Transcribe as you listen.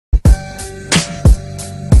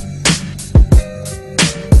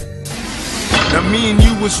me and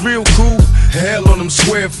you was real cool. Hell on them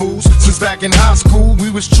square fools. Since back in high school,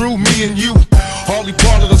 we was true, me and you. Hardly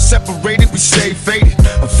part of them separated, we stayed faded.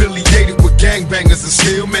 Affiliated with gangbangers and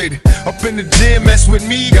still made it. Up in the gym, mess with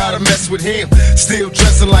me, gotta mess with him. Still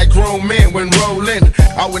dressing like grown men when rolling.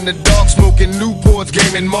 Out in the dark, smoking Newports,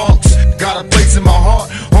 gaming marks. Got a place in my heart,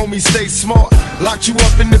 homie, stay smart. Locked you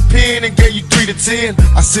up in the pen and gave you 3 to 10.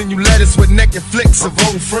 I send you letters with naked flicks of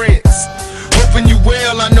old friends. Hoping you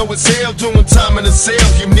well, I know it's hell doing time in the cell.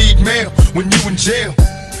 You need mail when you in jail.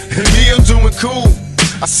 And me, I'm doing cool.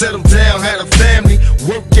 I settled down, had a family,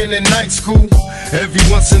 working in night school. Every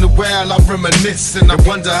once in a while I reminisce and I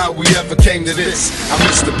wonder how we ever came to this. I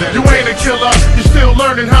miss the better. You ain't a killer, you're still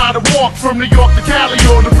learning how to walk. From New York to Cali,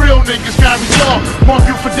 or the real niggas carry talk. Mark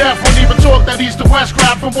you for death, won't even talk that east to west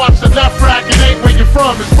crap. And watch the left rack, it ain't where you're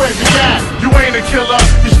from, it's where you at. You ain't a killer,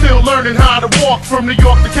 you're still learning how to walk. From New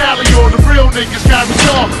York to Cali, or the real niggas carry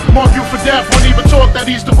talk. Mark you for death, won't even talk that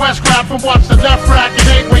east to west crap. And watch the left rack, it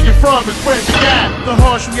ain't where you're from, it's where you at. The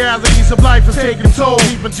harsh realities of life is taking toll.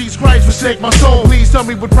 Even Jesus Christ forsake my soul. Please tell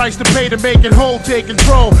me what price to pay to make it whole. Take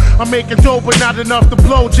control. I'm making dope, but not enough to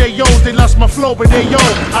blow. J.O.'s, they lust my flow, but they yo,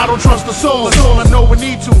 I don't trust the soul. That's all I know we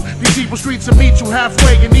need to. These evil streets will meet you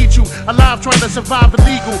halfway and eat you alive, trying to survive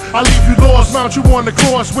illegal. I'll leave you lost, mount you on the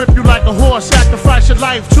cross, whip you like a horse, sacrifice your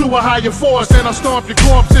life to a higher force. Then I'll stomp your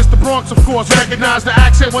corpse. It's the Bronx, of course. Recognize the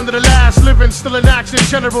accent, one of the last living, still in action.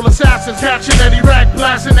 General assassins, catching any rack,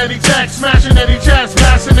 blasting any text, smashing any chest,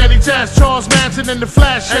 passing any test. Charles Manson in the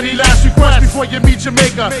flesh. Any last request before you meet your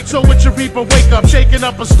maker? So with your reaper, wake up, shaking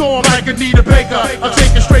up a storm like Anita Baker. I'll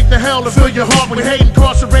take you straight to hell and fill your heart with hate,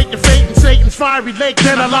 incarcerate your fate in Satan's fiery lake.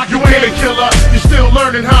 Then I lock you ain't a killer, you're still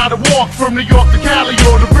learning how to walk. From New York to Cali,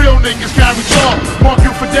 or the real niggas carry talk. Mark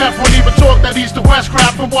you for death, won't even talk that east to west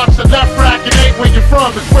crap. And watch the left rack, it ain't where you're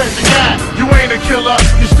from, it's where you at. You ain't a killer,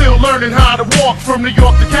 you're still learning how to walk. From New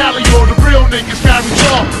York to Cali, or the real niggas carry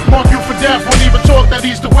talk. Mark you for death, won't even talk that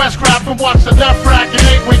east to west crap. And watch the left rack, it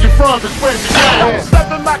ain't where you're from, it's where you at.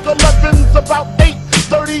 7 Mac 11s, about 8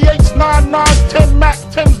 38s, 9 9s, 10 Mac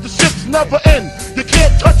 10s, the shits never end. You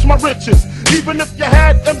can't touch my riches, even if you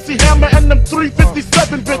had MC Hammer and them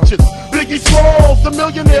 357 bitches. Biggie Smalls, the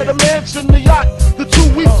millionaire, the mansion, the yacht, the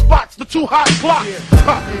 2 weak spots, the 2 hot clocks.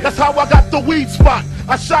 That's how I got the weed spot.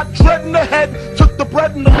 I shot Dread in the head, took the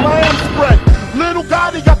bread and the lamb spread. Little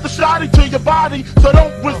Gotti got the shotty to your body, so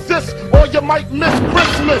don't resist or you might miss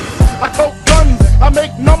Christmas. I tote guns, I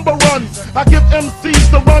make number runs, I give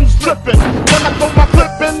MCs the runs tripping. When I throw my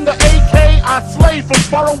clip in the AK, I slay from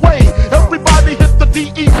far away. Everybody hit the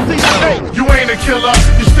DECA. You ain't a killer,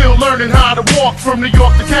 you're still learning how to walk. From New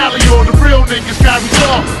York to Cali, or the real niggas carry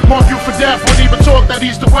talk. Mark you for death, won't even talk that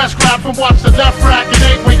east to west crap. And watch the left rack, it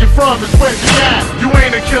ain't where you're from, it's where you at. You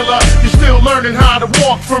ain't a killer, you're still learning how to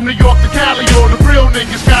walk. From New York to Cali, or the real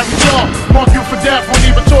niggas carry talk. Mark you for death, won't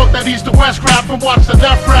even talk that east to west crap. And watch the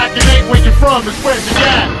left rack, it ain't where you're from, it's where you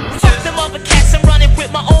at.